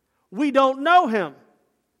 We don't know him.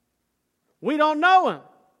 We don't know him.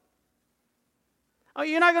 Oh,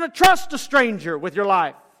 you're not going to trust a stranger with your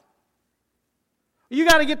life. You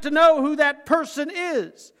got to get to know who that person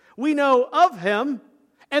is. We know of him,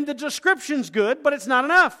 and the description's good, but it's not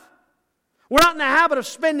enough. We're not in the habit of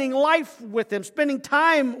spending life with him, spending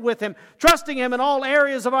time with him, trusting him in all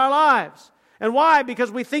areas of our lives. And why?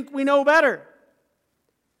 Because we think we know better.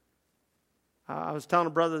 I was telling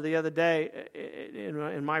a brother the other day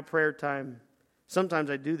in my prayer time, sometimes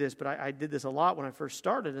I do this, but I did this a lot when I first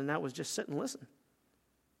started, and that was just sit and listen.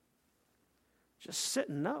 Just sit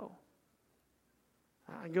and know.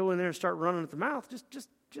 I go in there and start running at the mouth.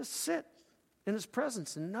 Just sit in His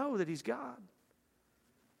presence and know that He's God.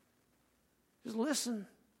 Just listen.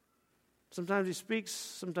 Sometimes he speaks,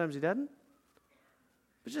 sometimes he doesn't.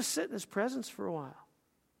 But just sit in his presence for a while.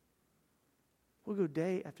 We'll go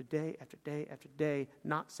day after day after day after day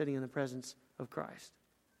not sitting in the presence of Christ.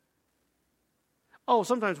 Oh,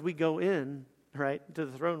 sometimes we go in, right, to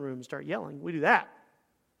the throne room and start yelling. We do that.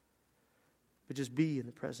 But just be in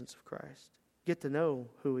the presence of Christ. Get to know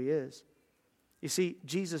who he is. You see,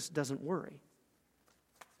 Jesus doesn't worry.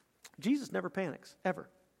 Jesus never panics, ever.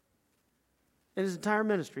 In his entire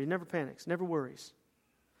ministry, he never panics, never worries.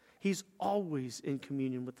 He's always in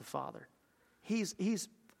communion with the Father. He's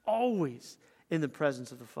always in the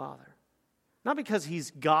presence of the Father. Not because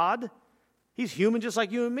he's God. He's human just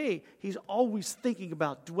like you and me. He's always thinking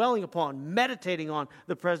about, dwelling upon, meditating on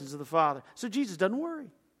the presence of the Father. So Jesus doesn't worry.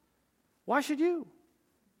 Why should you?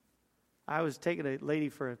 I was taking a lady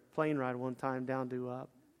for a plane ride one time down to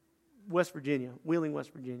West Virginia, Wheeling,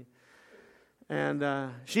 West Virginia.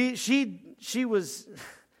 And she'd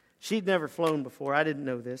never flown before. I didn't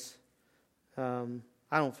know this. I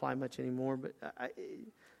don't fly much anymore, but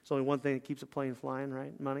it's only one thing that keeps a plane flying,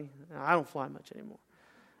 right? Money. I don't fly much anymore.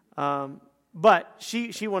 But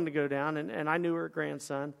she wanted to go down, and I knew her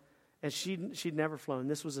grandson, and she'd never flown.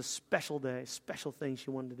 This was a special day, special thing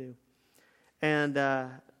she wanted to do.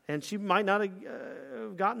 And she might not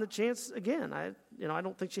have gotten the chance again. I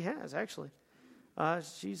don't think she has, actually.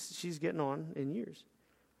 She's getting on in years.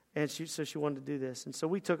 And so she wanted to do this. And so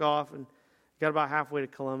we took off and got about halfway to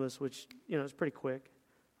Columbus, which, is pretty quick.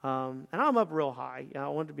 And I'm up real high. I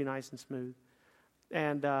wanted to be nice and smooth.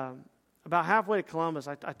 And about halfway to Columbus,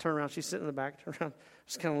 I turn around. She's sitting in the back. I turn around,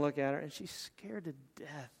 just kind of look at her, and she's scared to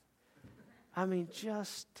death. I mean,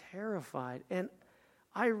 just terrified. And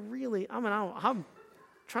I'm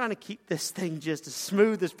trying to keep this thing just as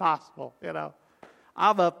smooth as possible,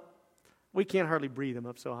 I'm up. We can't hardly breathe. I'm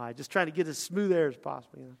up so high. Just trying to get as smooth air as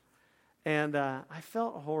possible, And I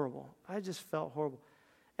felt horrible. I just felt horrible.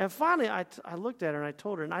 And finally, I looked at her and I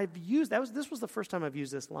told her, and this was the first time I've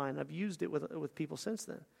used this line. I've used it with people since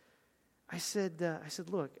then. I said,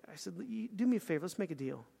 look, do me a favor. Let's make a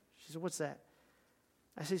deal. She said, what's that?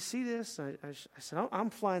 I said, see this? I said, I'm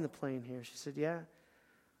flying the plane here. She said, yeah.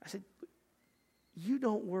 I said, you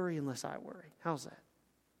don't worry unless I worry. How's that?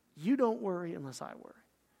 You don't worry unless I worry.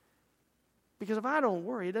 Because if I don't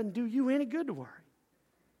worry, it doesn't do you any good to worry.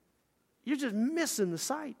 You're just missing the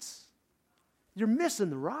sights. You're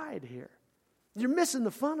missing the ride here. You're missing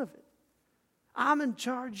the fun of it. I'm in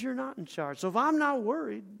charge, you're not in charge. So if I'm not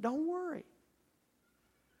worried, don't worry.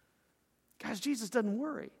 Guys, Jesus doesn't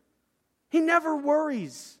worry. He never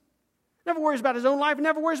worries. Never worries about his own life,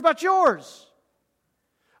 never worries about yours.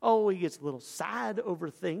 Oh, he gets a little sad over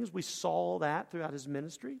things. We saw that throughout his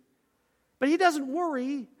ministry. But he doesn't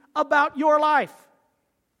worry about your life.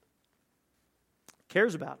 He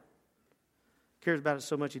cares about it. He cares about it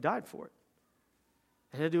so much he died for it.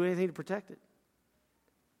 And he'll do anything to protect it.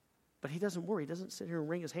 But he doesn't worry. He doesn't sit here and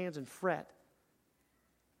wring his hands and fret.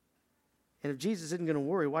 And if Jesus isn't going to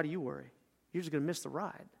worry, why do you worry? You're just going to miss the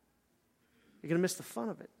ride. You're going to miss the fun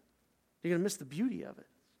of it. You're going to miss the beauty of it.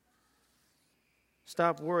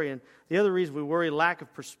 Stop worrying. The other reason we worry, lack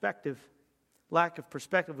of perspective. Lack of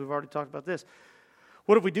perspective, we've already talked about this.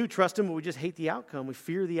 What if we do trust him, but we just hate the outcome? We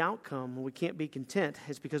fear the outcome, and we can't be content.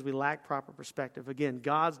 It's because we lack proper perspective. Again,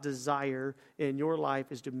 God's desire in your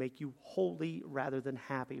life is to make you holy rather than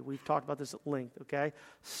happy. We've talked about this at length, okay?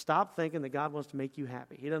 Stop thinking that God wants to make you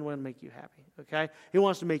happy. He doesn't want to make you happy, okay? He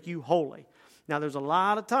wants to make you holy. Now, there's a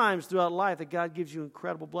lot of times throughout life that God gives you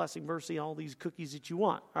incredible blessing, mercy, all these cookies that you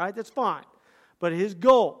want, all right? That's fine. But his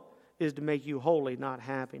goal is to make you holy, not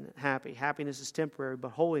happy. Happiness is temporary, but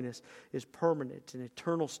holiness is permanent. It's an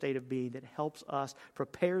eternal state of being that helps us,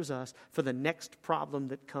 prepares us for the next problem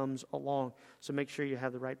that comes along. So make sure you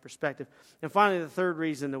have the right perspective. And finally, the third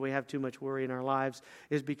reason that we have too much worry in our lives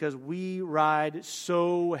is because we ride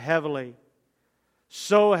so heavily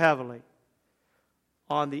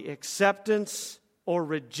on the acceptance or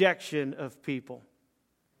rejection of people.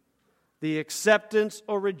 The acceptance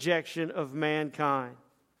or rejection of mankind.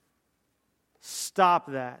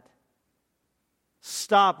 Stop that.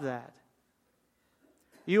 Stop that.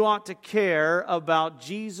 You ought to care about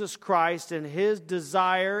Jesus Christ and his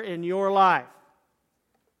desire in your life.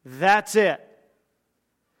 That's it.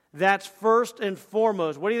 That's first and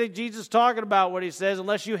foremost. What do you think Jesus is talking about when he says,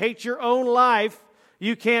 unless you hate your own life,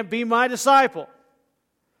 you can't be my disciple?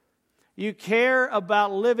 You care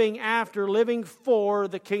about living for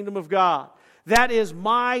the kingdom of God. That is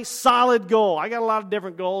my solid goal. I got a lot of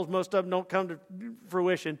different goals. Most of them don't come to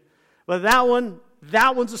fruition. But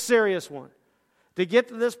that one's a serious one. To get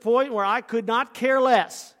to this point where I could not care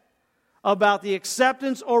less about the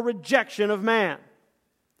acceptance or rejection of man.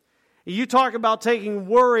 You talk about taking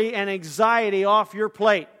worry and anxiety off your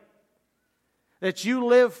plate. That you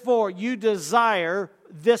live for, you desire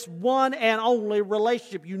this one and only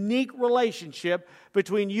relationship, unique relationship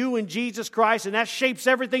between you and Jesus Christ, and that shapes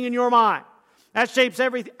everything in your mind. That shapes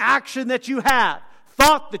every action that you have,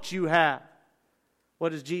 thought that you have.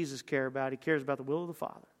 What does Jesus care about? He cares about the will of the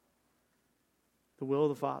Father. The will of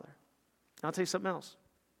the Father. I'll tell you something else.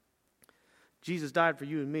 Jesus died for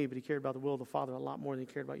you and me, but He cared about the will of the Father a lot more than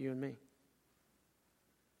He cared about you and me.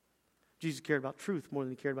 Jesus cared about truth more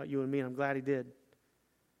than He cared about you and me, and I'm glad He did,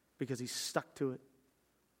 because He stuck to it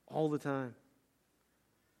all the time.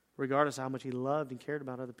 Regardless of how much He loved and cared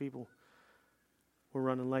about other people, we're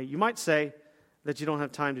running late. You might say that you don't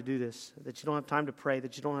have time to do this, that you don't have time to pray,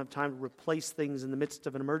 that you don't have time to replace things in the midst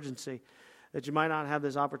of an emergency, that you might not have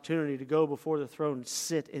this opportunity to go before the throne and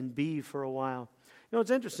sit and be for a while. You know,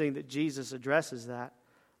 it's interesting that Jesus addresses that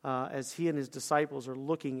as He and His disciples are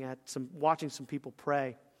watching some people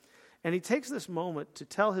pray. And He takes this moment to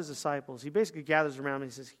tell His disciples, He basically gathers around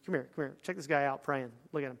and He says, come here, check this guy out praying.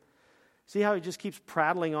 Look at him. See how he just keeps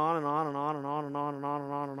prattling on and on and on and on and on and on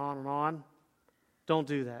and on and on and on? Don't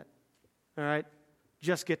do that. All right?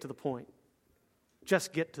 Just get to the point.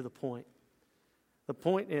 Just get to the point. The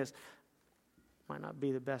point is, might not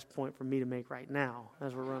be the best point for me to make right now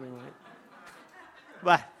as we're running late.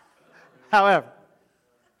 But, however,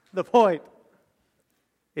 the point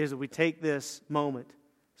is that we take this moment,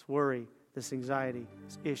 this worry, this anxiety,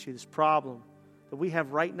 this issue, this problem that we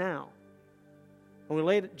have right now, and we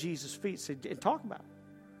lay it at Jesus' feet and talk about it.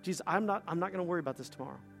 Jesus, I'm not going to worry about this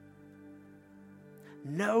tomorrow.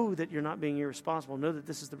 Know that you're not being irresponsible. Know that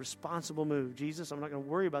this is the responsible move. Jesus, I'm not going to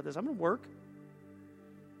worry about this. I'm going to work.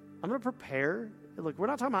 I'm going to prepare. Look, we're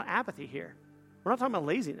not talking about apathy here. We're not talking about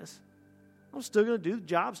laziness. I'm still going to do the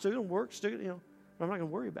job, still going to work, but I'm not going to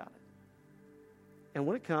worry about it. And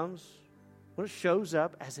when it comes, when it shows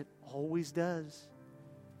up, as it always does,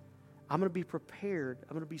 I'm going to be prepared. I'm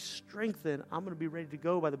going to be strengthened. I'm going to be ready to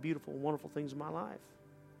go by the beautiful and wonderful things in my life.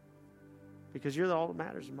 Because you're all that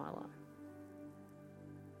matters in my life.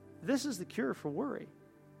 This is the cure for worry.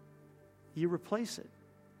 You replace it.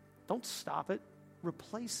 Don't stop it.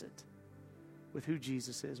 Replace it with who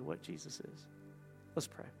Jesus is, what Jesus is. Let's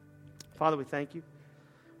pray. Father, we thank you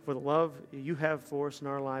for the love you have for us in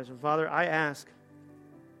our lives. And Father, I ask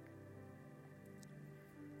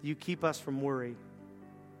you keep us from worry.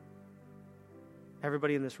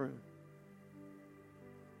 Everybody in this room.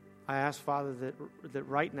 I ask, Father, that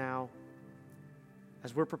right now,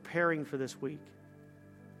 as we're preparing for this week,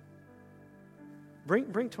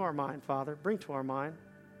 bring to our mind, Father, bring to our mind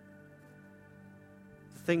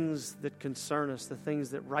the things that concern us, the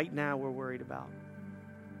things that right now we're worried about.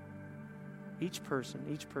 Each person,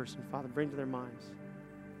 Father, bring to their minds.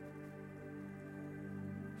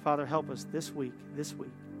 Father, help us this week,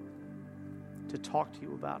 to talk to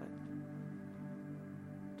you about it.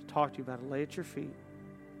 To talk to you about it, lay at your feet.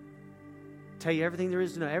 Tell you everything there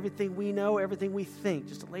is to know, everything we know, everything we think,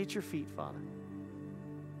 just to lay at your feet, Father.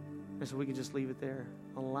 And so we can just leave it there.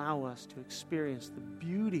 Allow us to experience the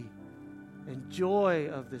beauty and joy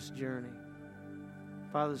of this journey.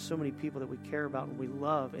 Father, there's so many people that we care about and we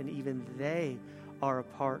love, and even they are a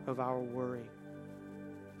part of our worry.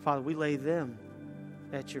 Father, we lay them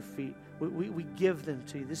at your feet. We give them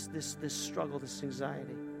to you, this struggle, this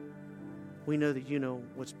anxiety. We know that you know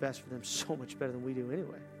what's best for them so much better than we do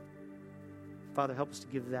anyway. Father, help us to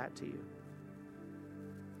give that to you.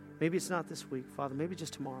 Maybe it's not this week, Father. Maybe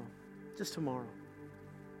just tomorrow. Just tomorrow.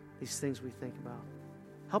 These things we think about.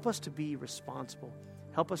 Help us to be responsible.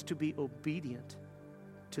 Help us to be obedient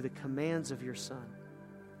to the commands of your Son.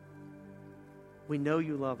 We know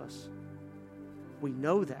you love us. We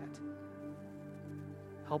know that.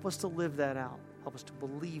 Help us to live that out. Help us to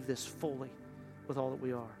believe this fully with all that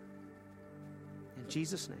we are. In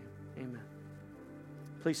Jesus' name, amen.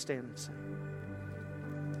 Please stand and sing.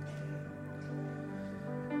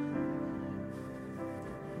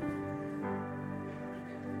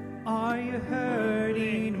 Are you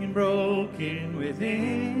hurting and broken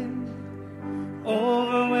within?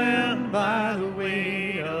 Overwhelmed by the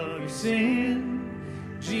weight of your sin?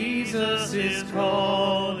 Jesus is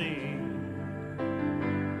calling.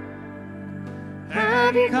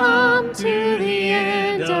 Have you come to the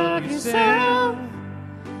end of yourself?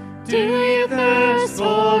 Do you thirst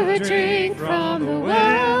for a drink from the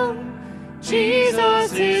well?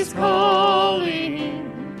 Jesus is calling.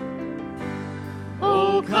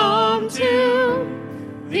 Oh, come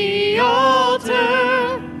to the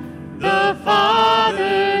altar. The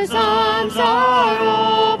Father's arms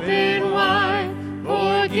are open wide.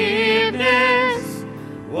 Forgiveness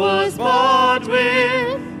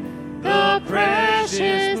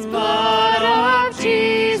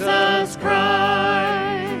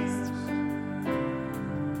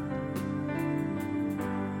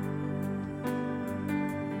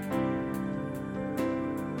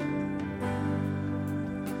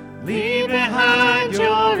Leave behind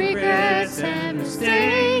your regrets and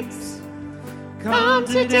mistakes. Come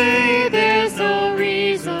today, there's no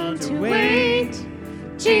reason to wait.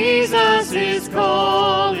 Jesus is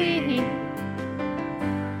calling.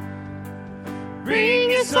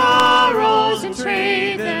 Bring your sorrows and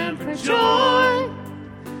trade them for joy.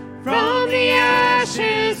 From the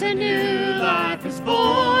ashes a new life is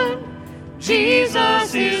born.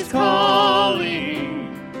 Jesus is calling.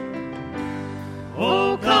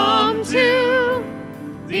 Oh, come to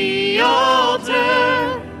the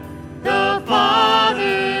altar. The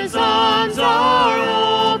Father's arms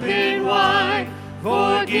are open wide.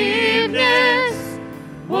 Forgiveness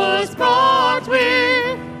was bought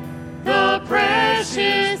with the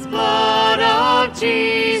precious blood of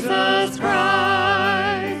Jesus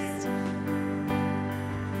Christ.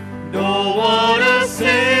 No one a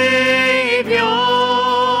Savior,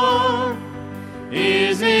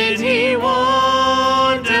 isn't He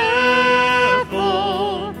wonderful?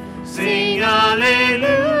 Sing hallelujah,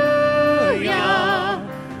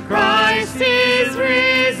 Christ is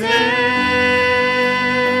risen.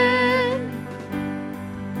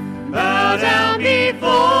 Bow down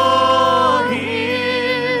before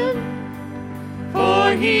Him,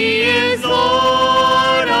 for He is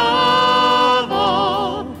Lord of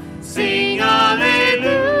all. Sing hallelujah,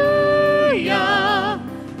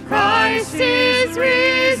 Christ is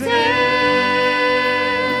risen.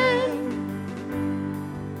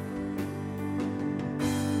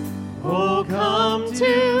 Oh, come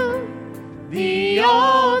to the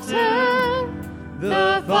altar.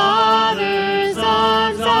 The Father's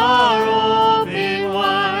arms are open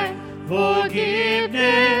wide.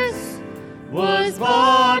 Forgiveness was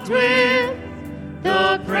bought with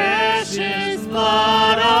the precious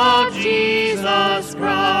blood of Jesus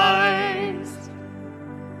Christ.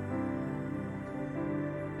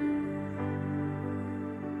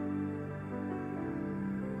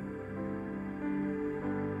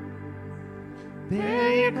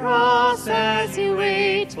 Bear your cross as you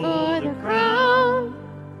wait for the crown.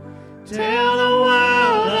 Tell the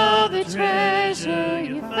world of the treasure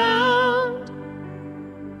you found.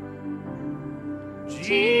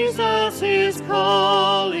 Jesus is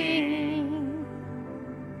calling.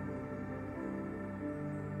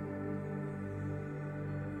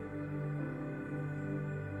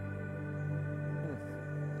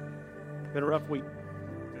 Been a rough week.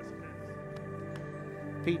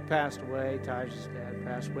 Pete passed away. Taj's dad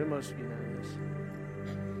passed away. Most of you know this.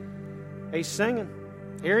 He's singing.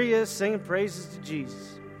 Here he is singing praises to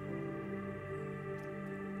Jesus.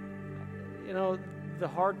 You know, the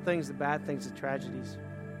hard things, the bad things, the tragedies,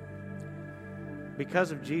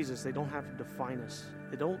 because of Jesus, they don't have to define us.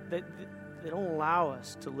 They don't allow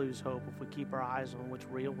us to lose hope if we keep our eyes on what's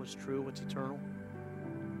real, what's true, what's eternal.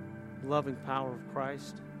 The loving power of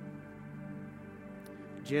Christ.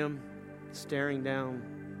 Jim staring down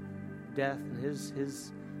death and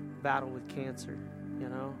his battle with cancer, you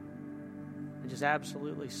know, and just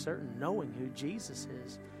absolutely certain, knowing who Jesus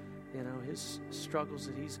is, you know, his struggles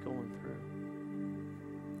that he's going through.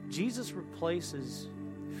 Jesus replaces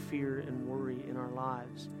fear and worry in our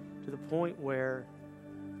lives to the point where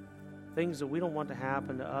things that we don't want to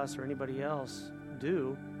happen to us or anybody else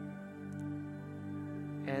do,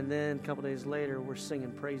 and then a couple days later we're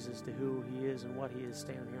singing praises to who he is and what he is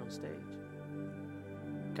standing here on stage.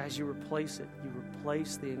 Guys, you replace it. You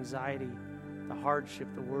replace the anxiety, the hardship,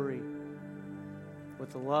 the worry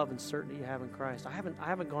with the love and certainty you have in Christ. I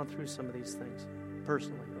haven't gone through some of these things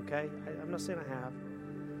personally, okay? I'm not saying I have.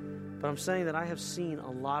 But I'm saying that I have seen a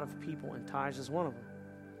lot of people, and Taj is one of them.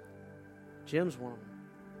 Jim's one of them.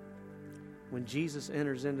 When Jesus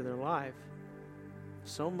enters into their life,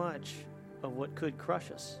 so much of what could crush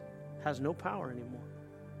us has no power anymore.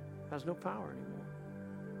 Has no power anymore.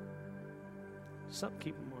 Something to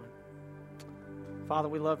keep in mind. Father,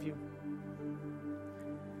 we love you.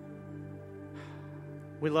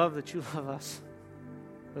 We love that you love us.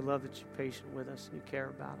 We love that you're patient with us and you care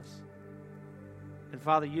about us. And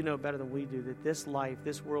Father, you know better than we do that this life,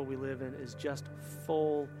 this world we live in is just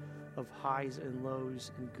full of highs and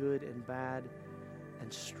lows and good and bad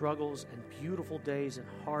and struggles and beautiful days and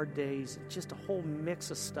hard days and just a whole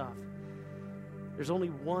mix of stuff. There's only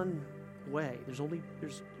one way. There's only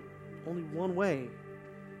one way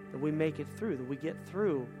that we make it through, that we get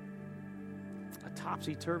through a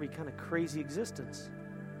topsy-turvy kind of crazy existence.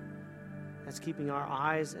 That's keeping our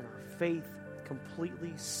eyes and our faith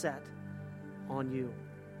completely set on you.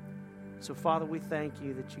 So, Father, we thank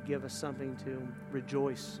you that you give us something to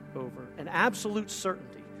rejoice over, an absolute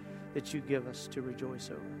certainty that you give us to rejoice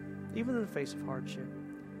over, even in the face of hardship.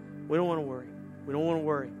 We don't want to worry. We don't want to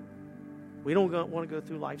worry. We don't want to go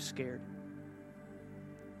through life scared.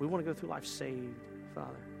 We want to go through life saved,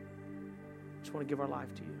 Father. Just want to give our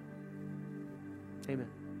life to you. Amen.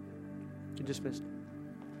 You're dismissed.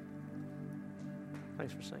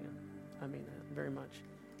 Thanks for singing. I mean that very much.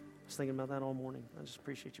 I was thinking about that all morning. I just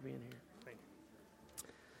appreciate you being here. Thank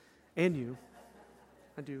you. And you.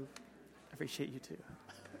 I do appreciate you too.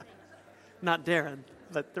 Not Darren,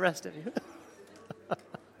 but the rest of you.